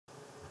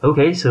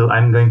Okay, so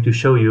I'm going to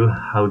show you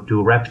how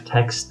to wrap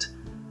text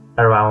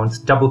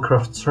around double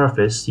curved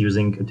surface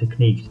using a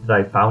technique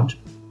that I found.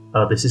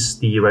 This is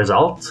the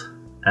result,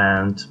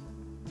 and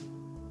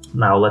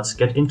now let's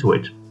get into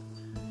it.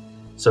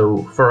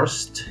 So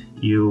first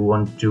you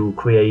want to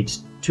create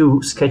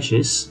two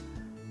sketches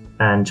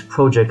and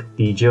project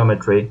the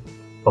geometry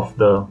of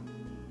the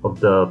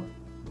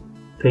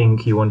thing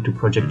you want to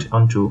project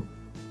onto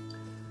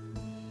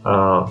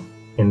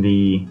in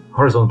the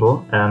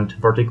horizontal and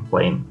vertical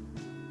plane.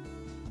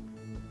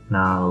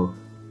 Now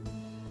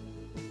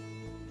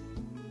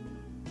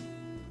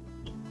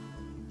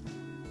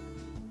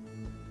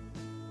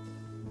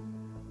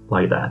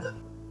like that.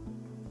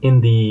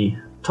 In the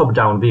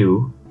top-down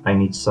view, I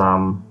need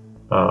some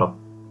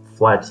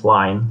flat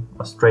line,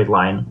 a straight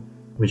line,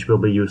 which will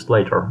be used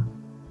later.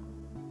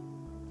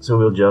 So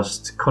we'll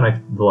just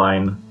connect the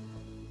line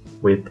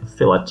with a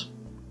fillet,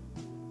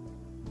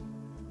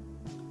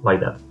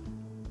 like that.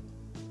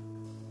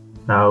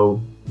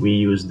 Now we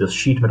use the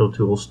sheet metal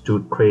tools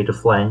to create a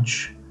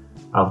flange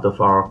out of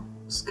our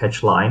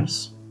sketch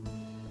lines,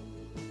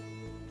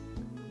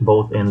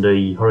 both in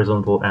the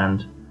horizontal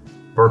and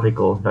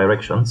vertical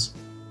directions.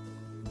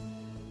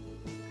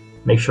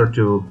 Make sure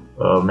to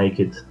make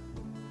it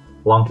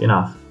long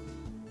enough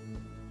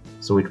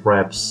so it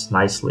wraps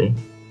nicely.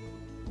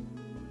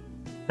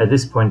 At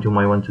this point you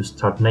might want to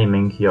start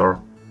naming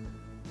your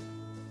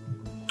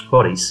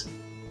bodies.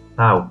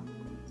 Now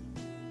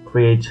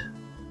create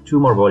two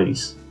more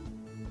bodies.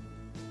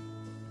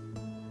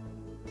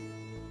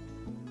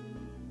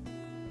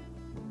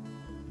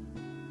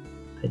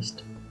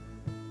 Paste.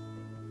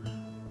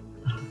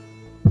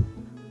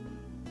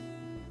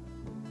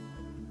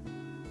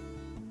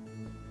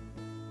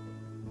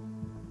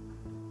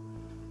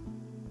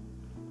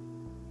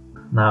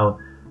 Now,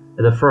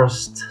 at the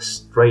first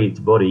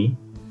straight body,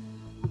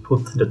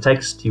 put the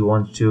text you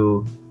want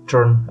to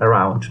turn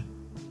around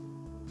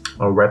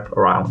or wrap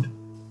around.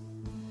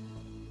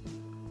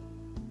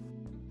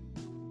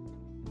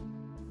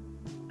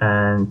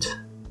 And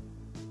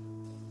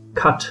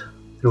cut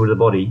through the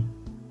body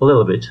a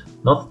little bit,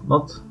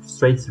 not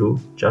straight through,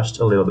 just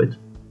a little bit.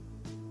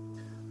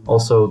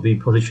 Also, the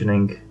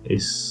positioning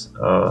is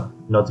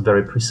not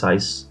very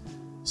precise,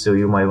 so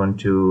you might want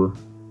to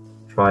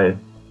try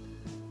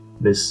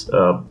this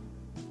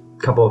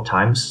couple of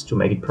times to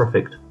make it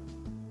perfect.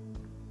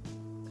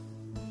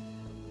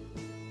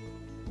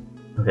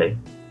 Okay,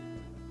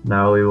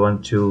 now we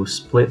want to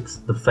split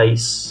the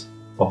face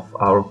of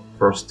our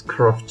first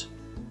curved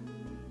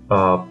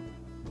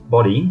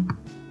body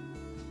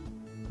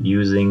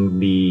using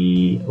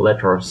the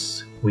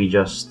letters we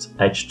just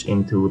etched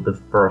into the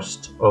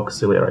first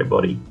auxiliary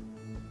body.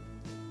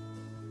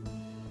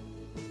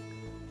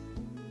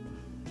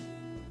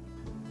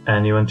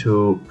 And you want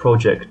to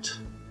project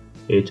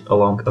it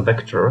along a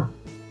vector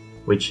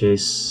which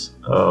is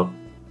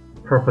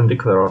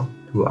perpendicular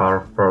to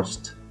our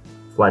first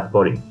flat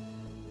body.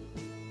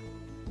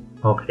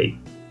 Okay.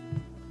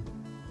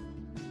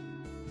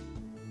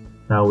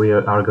 Now we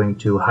are going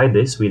to hide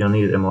this, we don't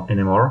need it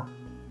anymore,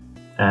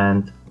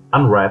 and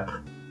unwrap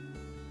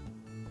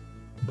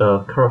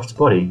the curved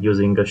body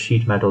using a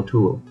sheet metal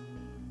tool.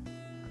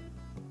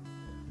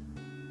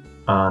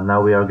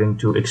 Now we are going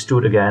to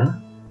extrude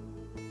again,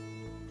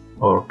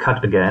 or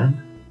cut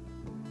again,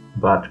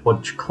 but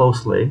watch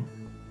closely.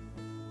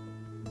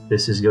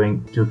 This is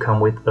going to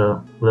come with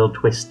a little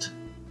twist.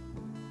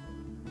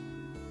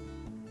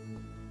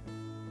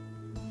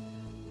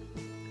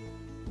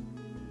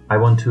 I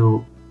want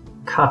to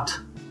cut,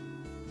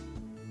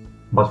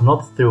 but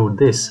not through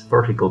this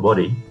vertical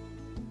body,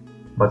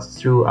 but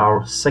through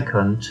our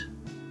second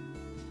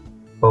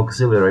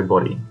auxiliary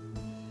body,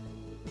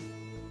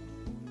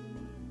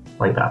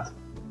 like that.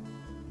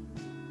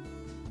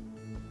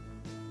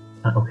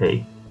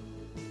 Okay,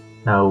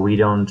 now we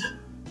don't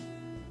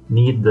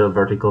need the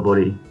vertical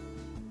body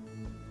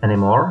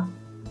anymore.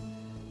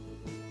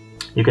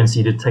 You can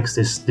see the text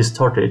is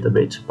distorted a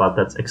bit, but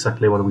that's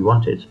exactly what we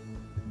wanted.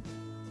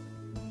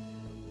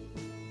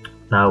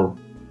 Now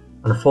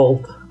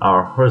unfold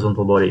our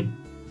horizontal body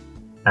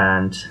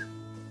and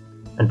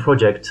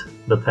project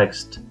the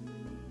text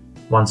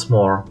once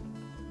more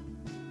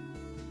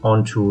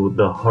onto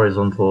the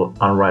horizontal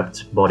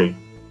unwrapped body.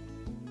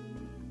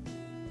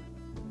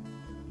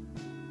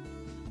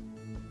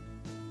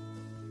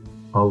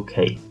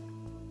 Okay.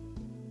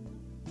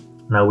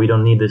 Now we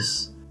don't need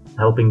this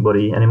helping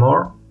body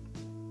anymore,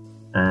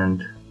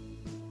 and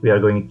we are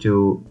going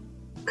to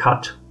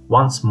cut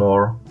once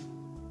more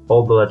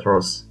all the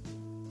letters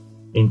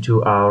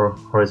into our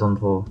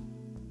horizontal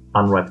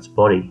unwrapped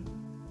body,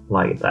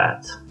 like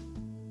that.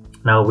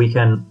 Now we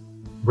can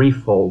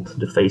refold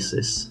the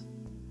faces,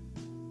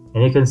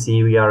 and you can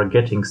see we are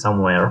getting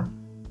somewhere.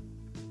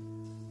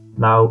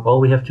 Now all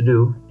we have to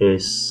do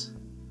is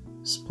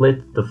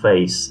split the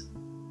face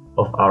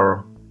of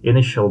our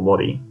initial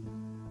body,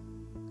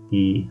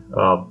 the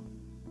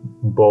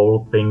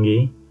bowl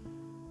thingy,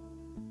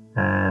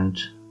 and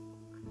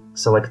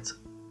select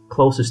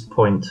closest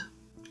point.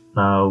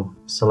 Now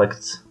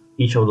select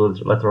each of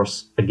the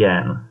letters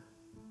again.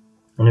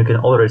 And you can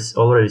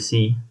already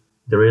see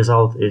the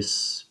result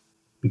is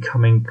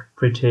becoming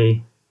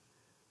pretty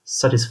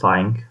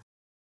satisfying.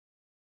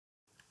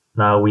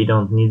 Now we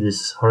don't need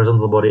this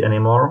horizontal body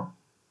anymore.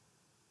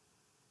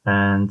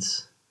 And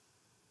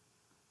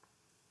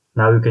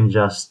now you can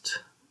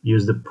just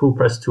use the pull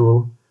press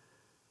tool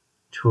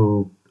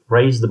to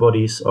raise the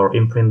bodies or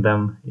imprint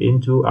them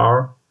into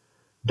our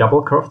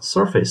double curved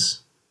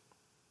surface.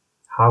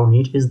 How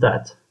neat is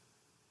that?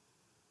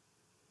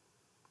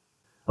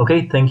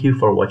 Okay, thank you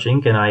for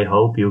watching, and I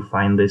hope you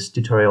find this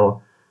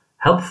tutorial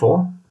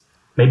helpful.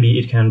 Maybe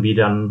it can be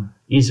done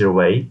easier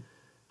way.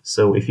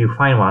 So if you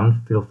find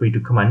one, feel free to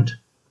comment,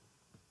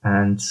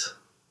 and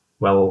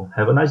well,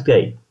 have a nice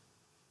day.